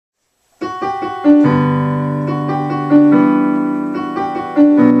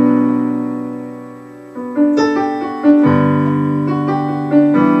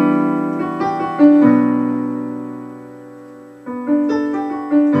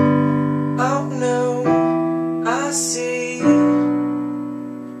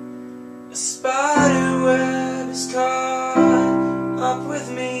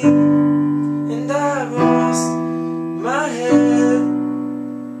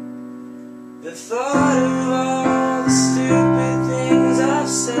The thought of all the stupid things I've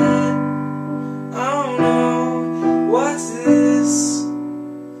said. Oh no, what's this?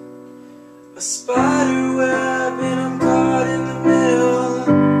 A spider web and I'm caught in the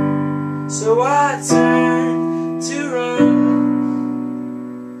middle. So I turn to run.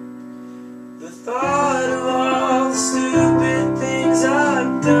 The thought of all the stupid things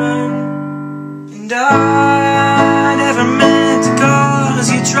I've done. And I never meant to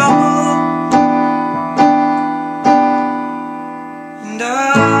cause you trouble. And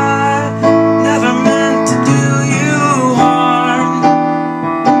I never meant to do you harm.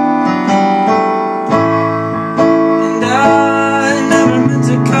 And I never meant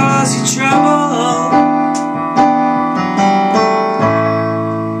to cause you trouble.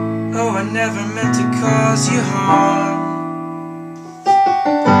 Oh, I never meant to cause you harm.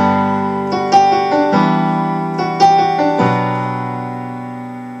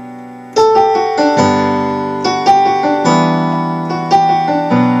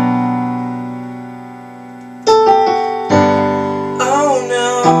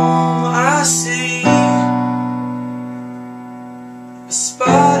 I see a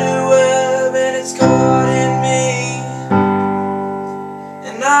spider web and it's caught in me,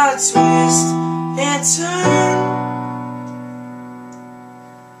 and I twist and turn,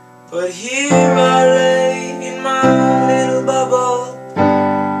 but here I lay in my little bubble,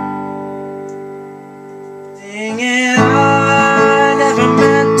 thinking I never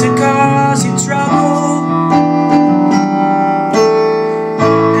meant to cause you trouble.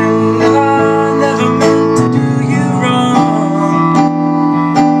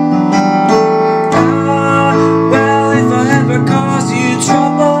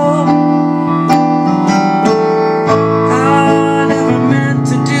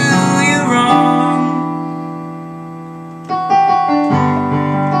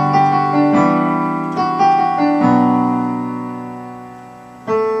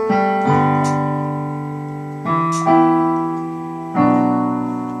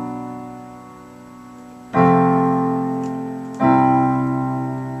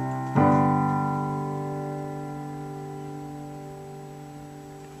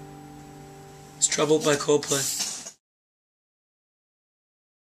 It's Troubled by Coldplay.